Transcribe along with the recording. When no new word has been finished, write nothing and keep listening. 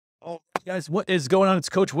Guys, what is going on? It's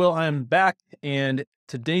Coach Will. I'm back, and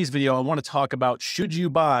today's video, I want to talk about, should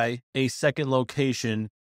you buy a second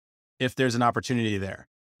location if there's an opportunity there?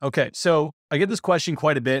 Okay, so I get this question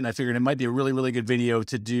quite a bit, and I figured it might be a really, really good video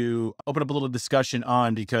to open up a little discussion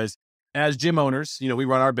on, because as gym owners, we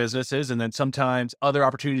run our businesses, and then sometimes other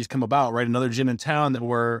opportunities come about, right? Another gym in town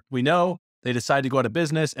that we know, they decide to go out of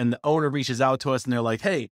business, and the owner reaches out to us and they're like,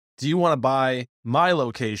 hey, do you want to buy my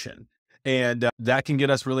location? And that can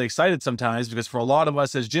get us really excited sometimes, because for a lot of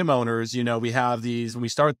us as gym owners, we have these, when we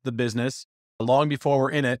start the business, long before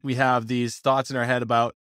we're in it, we have these thoughts in our head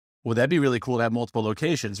about, well, that'd be really cool to have multiple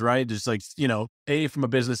locations, right? Just like, A, from a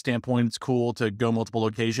business standpoint, it's cool to go multiple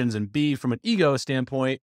locations. And B, from an ego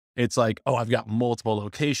standpoint, it's like, oh, I've got multiple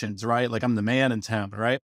locations, right? Like I'm the man in town,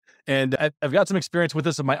 right? And I've got some experience with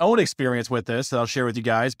this, of my own experience with this that I'll share with you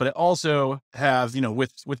guys. But I also have,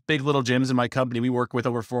 with Big Little Gyms in my company, we work with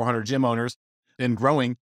over 400 gym owners and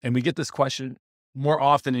growing. And we get this question more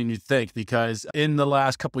often than you'd think, because in the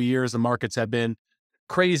last couple of years, the markets have been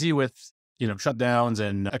crazy with, shutdowns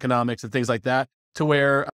and economics and things like that, to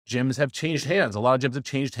where gyms have changed hands. A lot of gyms have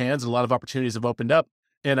changed hands and a lot of opportunities have opened up.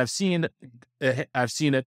 And I've seen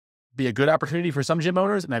it be a good opportunity for some gym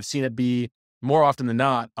owners, and I've seen it be, more often than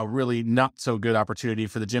not, a really not so good opportunity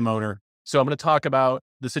for the gym owner. So I'm going to talk about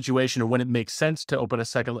the situation of when it makes sense to open a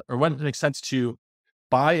second, or when it makes sense to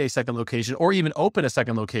buy a second location, or even open a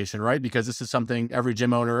second location, right? Because this is something every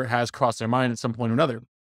gym owner has crossed their mind at some point or another.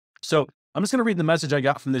 So I'm just going to read the message I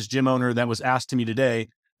got from this gym owner that was asked to me today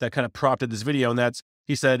that kind of prompted this video. And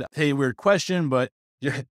he said, hey, weird question, but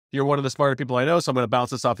you're one of the smarter people I know, so I'm going to bounce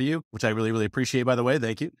this off of you, which I really, really appreciate, by the way.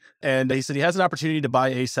 Thank you. And he said he has an opportunity to buy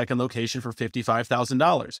a second location for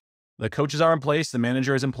 $55,000. The coaches are in place. The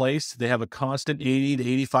manager is in place. They have a constant 80 to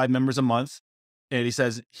 85 members a month. And he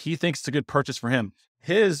says he thinks it's a good purchase for him.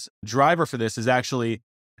 His driver for this is actually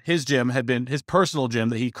his personal gym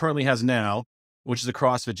that he currently has now, which is a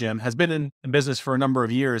CrossFit gym, has been in business for a number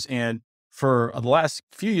of years. And for the last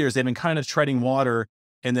few years, they've been kind of treading water.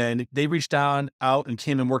 And then they reached out and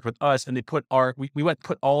came and worked with us, and they put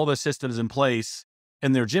all the systems in place,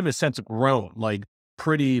 and their gym has since grown like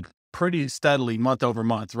pretty steadily month over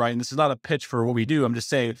month. Right. And this is not a pitch for what we do. I'm just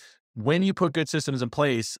saying, when you put good systems in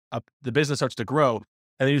place, the business starts to grow,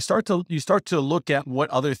 and then you start to look at what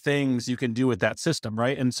other things you can do with that system.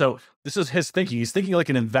 Right. And so this is his thinking. He's thinking like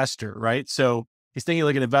an investor, right? So he's thinking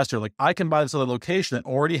like an investor, like, I can buy this other location that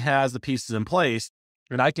already has the pieces in place,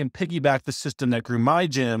 and I can piggyback the system that grew my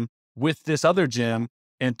gym with this other gym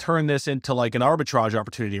and turn this into like an arbitrage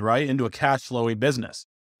opportunity, right? Into a cash flowing business.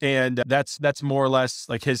 And that's more or less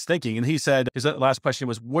like his thinking. And he said, his last question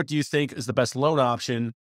was, what do you think is the best loan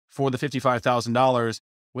option for the $55,000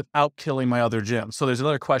 without killing my other gym? So there's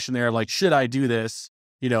another question there, like, should I do this?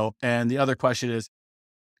 And the other question is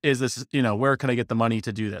this, where can I get the money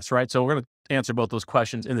to do this? Right. So we're going to answer both those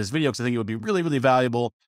questions in this video, because I think it would be really, really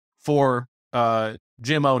valuable for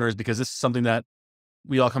gym owners, because this is something that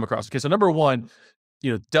we all come across. Okay. So number one,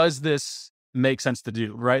 does this make sense to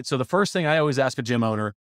do? Right. So the first thing I always ask a gym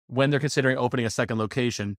owner when they're considering opening a second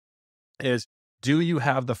location is, do you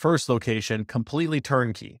have the first location completely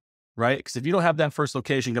turnkey? Right. Because if you don't have that first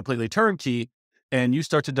location completely turnkey, and you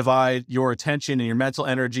start to divide your attention and your mental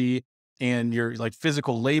energy and your like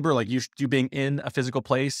physical labor, like you being in a physical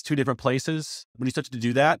place, two different places, when you start to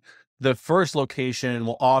do that, the first location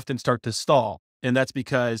will often start to stall. And that's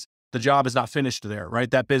because the job is not finished there, right?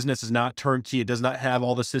 That business is not turnkey. It does not have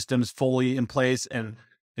all the systems fully in place and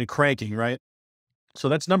cranking, right? So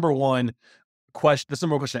that's number one question. That's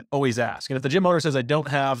number one question I always ask. And if the gym owner says, I don't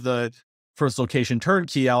have the first location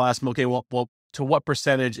turnkey, I'll ask them, okay, well, to what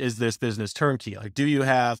percentage is this business turnkey? Like,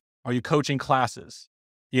 are you coaching classes?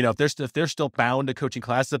 If they're still bound to coaching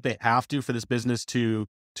classes, if they have to for this business to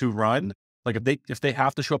run, like if they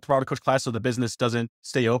have to show up to our coach class so the business doesn't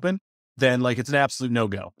stay open, then like it's an absolute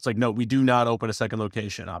no-go. It's like, no, we do not open a second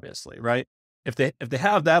location, obviously, right? If they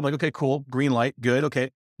have that, I'm like, okay, cool, green light, good, okay.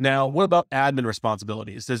 Now, what about admin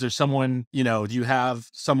responsibilities? Is there someone, do you have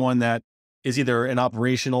someone that is either an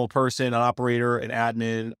operational person, an operator, an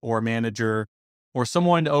admin, or a manager, or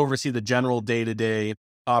someone to oversee the general day-to-day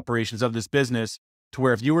operations of this business, to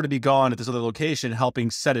where if you were to be gone at this other location,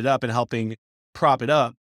 helping set it up and helping prop it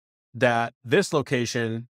up, that this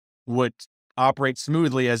location would operate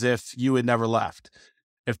smoothly as if you had never left.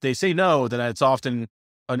 If they say no, then it's often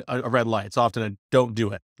a red light. It's often a don't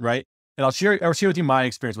do it, right? And I'll share with you my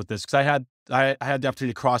experience with this, because I had the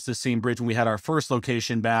opportunity to cross this same bridge when we had our first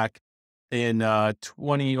location back in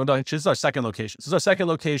this is our second location. This is our second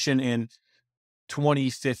location in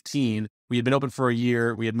 2015. We had been open for a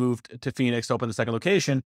year. We had moved to Phoenix to open the second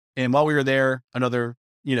location. And while we were there, another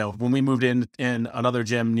when we moved in another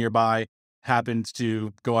gym nearby happened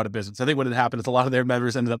to go out of business. I think what had happened is a lot of their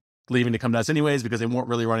members ended up leaving to come to us anyways, because they weren't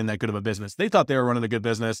really running that good of a business. They thought they were running a good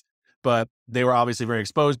business, but they were obviously very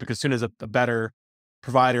exposed, because as soon as a better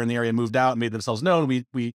provider in the area moved out and made themselves known,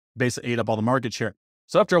 we basically ate up all the market share.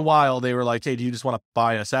 So after a while, they were like, "Hey, do you just want to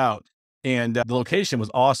buy us out?" And the location was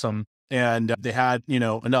awesome. And they had,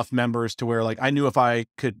 enough members to where, like, I knew if I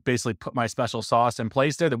could basically put my special sauce in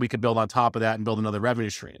place there, that we could build on top of that and build another revenue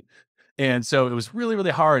stream. And so it was really,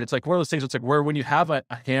 really hard. It's like one of those things. It's like where when you have a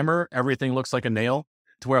hammer, everything looks like a nail,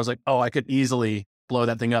 to where I was like, oh, I could easily blow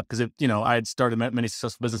that thing up, because I had started many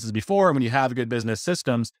successful businesses before. And when you have good business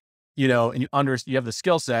systems, and you have the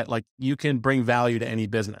skill set, like, you can bring value to any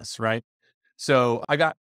business, right? So I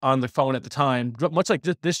got on the phone at the time, much like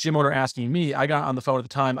this gym owner asking me. I got on the phone at the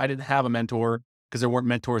time. I didn't have a mentor, because there weren't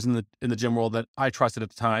mentors in the gym world that I trusted at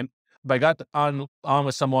the time. But I got on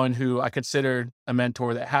with someone who I considered a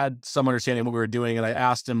mentor that had some understanding of what we were doing. And I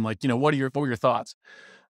asked him, like, what were your thoughts?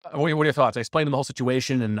 What are your thoughts? I explained to him the whole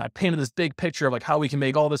situation, and I painted this big picture of like how we can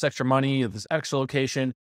make all this extra money at this extra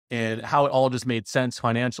location, and how it all just made sense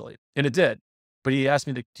financially. And it did. But he asked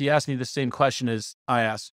me the same question as I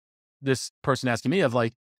asked this person asking me, of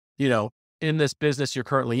like, in this business you're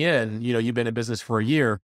currently in, you've been in business for a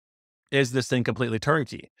year. Is this thing completely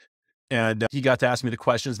turnkey? And he got to ask me the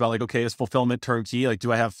questions about, like, okay, is fulfillment turnkey? Like,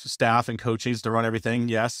 do I have staff and coaches to run everything?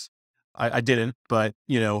 Yes. I didn't, but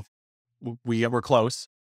we were close.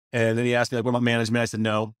 And then he asked me, like, what about management? I said,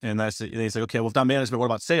 no. And he's like, okay, well, if not management, what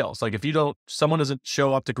about sales? Like, if someone doesn't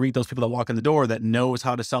show up to greet those people that walk in the door, that knows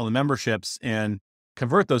how to sell the memberships and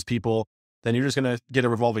convert those people, then you're just going to get a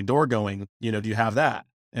revolving door going. Do you have that?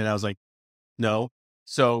 And I was like, no.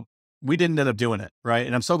 So we didn't end up doing it. Right.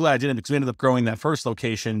 And I'm so glad I didn't, because we ended up growing that first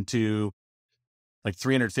location to like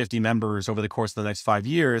 350 members over the course of the next 5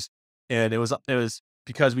 years. And it was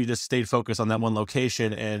because we just stayed focused on that one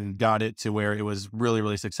location and got it to where it was really,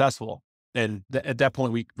 really successful. And at that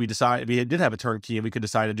point, we decided we did have a turnkey, and we could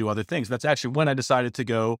decide to do other things. That's actually when I decided to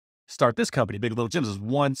go start this company, Big Little Gyms.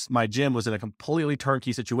 Once my gym was in a completely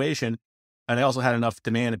turnkey situation, and I also had enough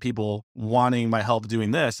demand and people wanting my help doing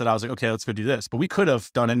this, that I was like, okay, let's go do this. But we could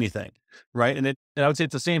have done anything, right? And I would say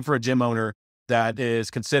it's the same for a gym owner that is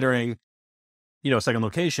considering, a second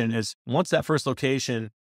location. Is once that first location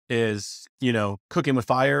is, cooking with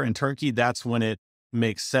fire and turnkey, that's when it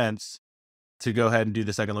makes sense to go ahead and do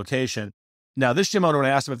the second location. Now, this gym owner, when I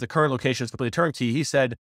asked him if the current location is completely turnkey, he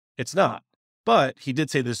said it's not. But he did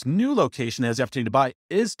say this new location that has the opportunity to buy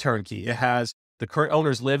is turnkey. It has the current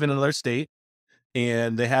owners live in another state,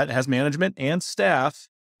 and it has management and staff.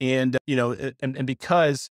 And, and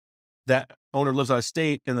because that owner lives out of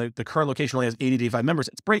state, and the current location only has 80 to 85 members,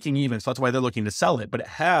 it's breaking even. So that's why they're looking to sell it. But it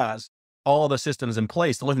has all the systems in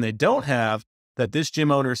place. The only thing they don't have, that this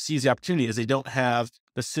gym owner sees the opportunity, is they don't have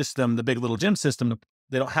the system, the Big Little Gym system.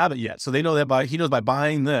 They don't have it yet. So they know that he knows by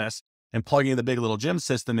buying this and plugging the Big Little Gym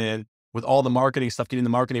system in with all the marketing stuff, getting the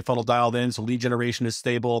marketing funnel dialed in, so lead generation is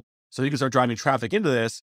stable, so you can start driving traffic into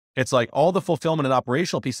this. It's like all the fulfillment and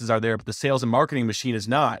operational pieces are there, but the sales and marketing machine is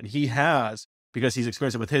not. And he has, because he's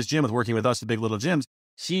experienced it with his gym, with working with us at Big Little Gyms,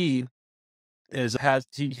 he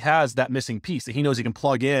has that missing piece that he knows he can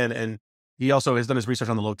plug in. And he also has done his research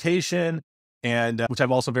on the location, and which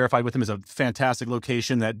I've also verified with him is a fantastic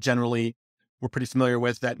location that generally we're pretty familiar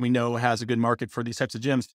with, that we know has a good market for these types of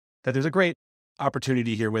gyms, that there's a great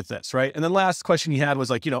opportunity here with this, right? And then last question he had was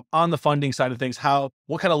like, on the funding side of things,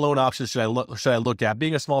 what kind of loan options should I look at?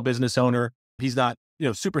 Being a small business owner, he's not,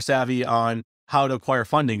 super savvy on how to acquire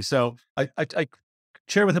funding. So I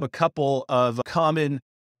share with him a couple of common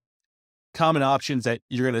options that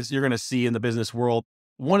you're gonna see in the business world.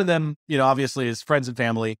 One of them, obviously, is friends and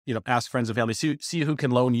family. Ask friends and family, see who can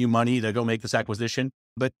loan you money to go make this acquisition.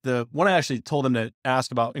 But the one I actually told him to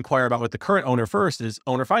inquire about with the current owner first is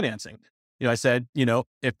owner financing. I said, if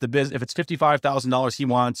it's $55,000 he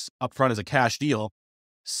wants upfront as a cash deal,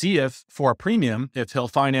 see if for a premium, if he'll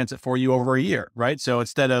finance it for you over a year, right? So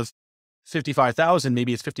instead of 55,000,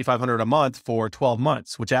 maybe it's 5,500 a month for 12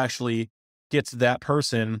 months, which actually gets that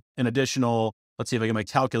person an additional, let's see if I get my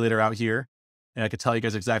calculator out here, and I could tell you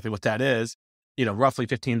guys exactly what that is, roughly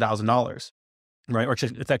 $15,000, right? Or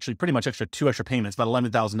it's actually pretty much two extra payments, about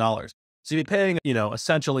 $11,000. So you'd be paying,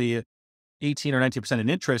 essentially 18 or 19% in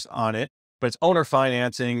interest on it, but it's owner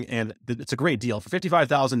financing, and it's a great deal. For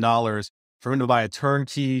 $55,000 for him to buy a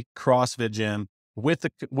turnkey CrossFit gym with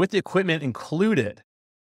the equipment included,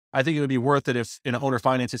 I think it would be worth it, if in an owner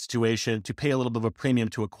financing situation, to pay a little bit of a premium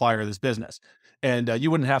to acquire this business. And you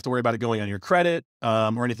wouldn't have to worry about it going on your credit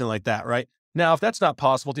or anything like that, right? Now, if that's not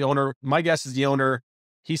possible, my guess is the owner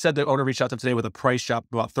he said the owner reached out to him today with a price shop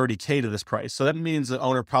about $30K to this price. So that means the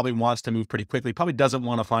owner probably wants to move pretty quickly, probably doesn't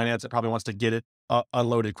want to finance it, probably wants to get it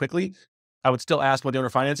unloaded quickly. I would still ask what the owner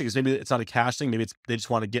financing is. Maybe it's not a cash thing. Maybe they just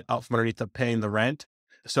want to get out from underneath the paying the rent.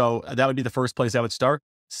 So that would be the first place I would start.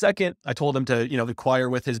 Second, I told him to, inquire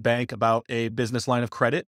with his bank about a business line of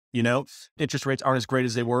credit. Interest rates aren't as great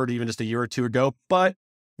as they were even just a year or two ago, but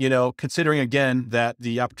considering again that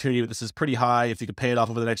the opportunity with this is pretty high, if you could pay it off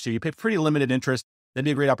over the next year, you pay pretty limited interest. That'd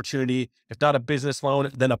be a great opportunity. If not a business loan,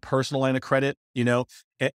 then a personal line of credit,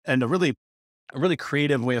 and a really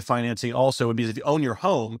creative way of financing also would be if you own your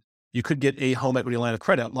home, you could get a home equity line of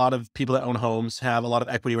credit. A lot of people that own homes have a lot of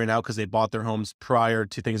equity right now because they bought their homes prior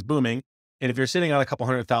to things booming. And if you're sitting on a couple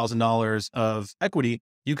 $100,000 of equity,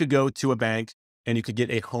 you could go to a bank and you could get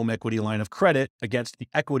a home equity line of credit against the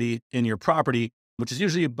equity in your property, which is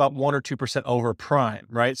usually about 1 or 2% over prime,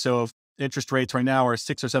 right? So if interest rates right now are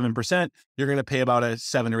 6 or 7%, you're going to pay about a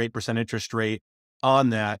 7 or 8% interest rate on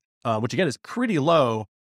that, which again is pretty low.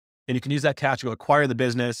 And you can use that cash to go acquire the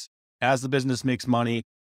business. As the business makes money,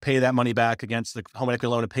 pay that money back against the home equity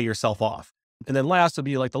loan and pay yourself off. And then last would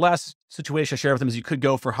be like the last situation I share with them is you could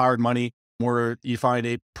go for hard money where you find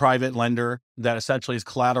a private lender that essentially is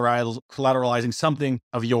collateralizing something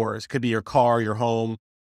of yours. It could be your car, your home,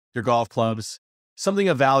 your golf clubs, something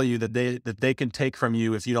of value that they can take from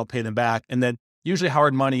you if you don't pay them back. And then usually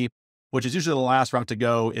hard money, which is usually the last route to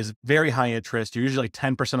go, is very high interest. You're usually like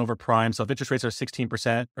 10% over prime. So if interest rates are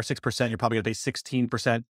 16% or 6%, you're probably going to pay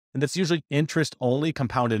 16%. And that's usually interest only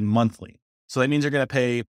compounded monthly. So that means you're going to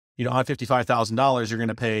pay, on $55,000, you're going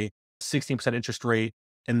to pay 16% interest rate.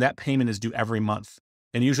 And that payment is due every month.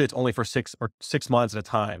 And usually it's only for 6 months at a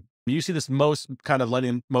time. You see this most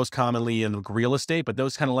commonly in real estate, but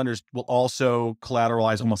those kind of lenders will also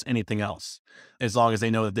collateralize almost anything else as long as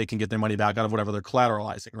they know that they can get their money back out of whatever they're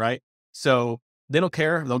collateralizing, right? So they don't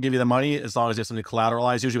care. They'll give you the money as long as there's something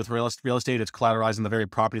collateralized. Usually with real estate, it's collateralizing the very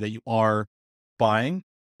property that you are buying,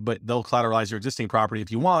 but they'll collateralize your existing property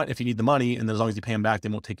if you want, if you need the money. And as long as you pay them back, they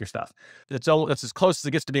won't take your stuff. That's as close as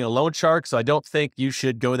it gets to being a loan shark. So I don't think you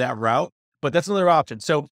should go that route, but that's another option.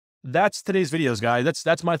 So that's today's videos, guys.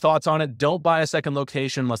 That's my thoughts on it. Don't buy a second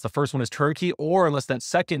location unless the first one is turnkey or unless that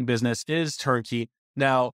second business is turnkey.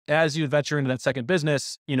 Now, as you venture into that second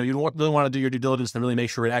business, you really want to do your due diligence and really make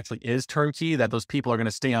sure it actually is turnkey, that those people are going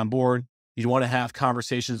to stay on board. You want to have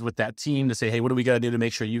conversations with that team to say, hey, what do we got to do to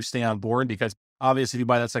make sure you stay on board? Because obviously if you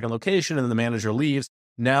buy that second location and then the manager leaves,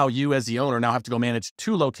 now you as the owner now have to go manage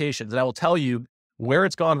 2 locations. And I will tell you where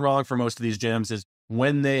it's gone wrong for most of these gyms is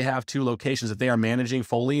when they have 2 locations, if they are managing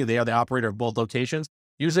fully, they are the operator of both locations.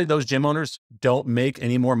 Usually those gym owners don't make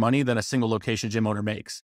any more money than a single location gym owner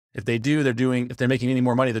makes. If they do, if they're making any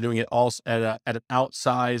more money, they're doing it all at an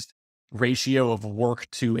outsized ratio of work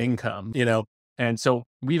to income, And so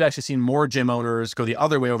we've actually seen more gym owners go the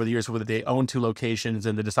other way over the years where they own 2 locations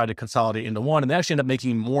and they decide to consolidate into one. And they actually end up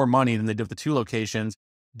making more money than they do with the 2 locations,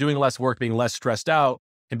 doing less work, being less stressed out,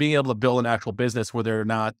 and being able to build an actual business where they're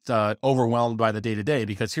not overwhelmed by the day-to-day.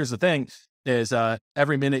 Because here's the thing is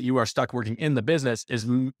every minute you are stuck working in the business is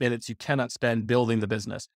minutes you cannot spend building the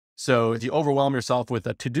business. So if you overwhelm yourself with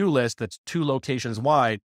a to-do list that's 2 locations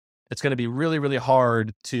wide, it's going to be really, really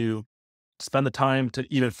hard to spend the time to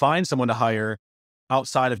even find someone to hire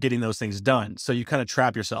outside of getting those things done. So you kind of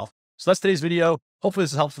trap yourself. So that's today's video. Hopefully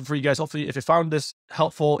this is helpful for you guys. Hopefully if you found this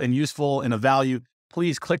helpful and useful and of value,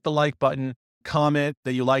 please click the like button, comment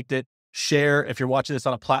that you liked it, share. If you're watching this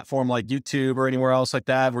on a platform like YouTube or anywhere else like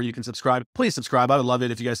that where you can subscribe, please subscribe. I would love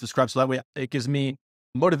it if you guys subscribe. So that way it gives me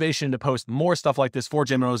motivation to post more stuff like this for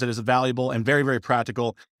gym owners that is valuable and very, very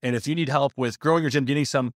practical. And if you need help with growing your gym, getting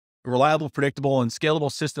some reliable, predictable, and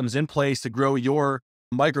scalable systems in place to grow your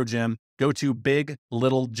micro gym, go to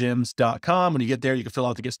biglittlegyms.com. When you get there, you can fill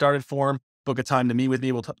out the get started form, book a time to meet with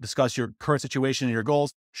me. We'll discuss your current situation and your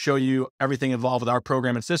goals, show you everything involved with our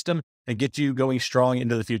program and system, and get you going strong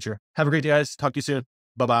into the future. Have a great day, guys. Talk to you soon.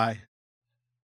 Bye-bye.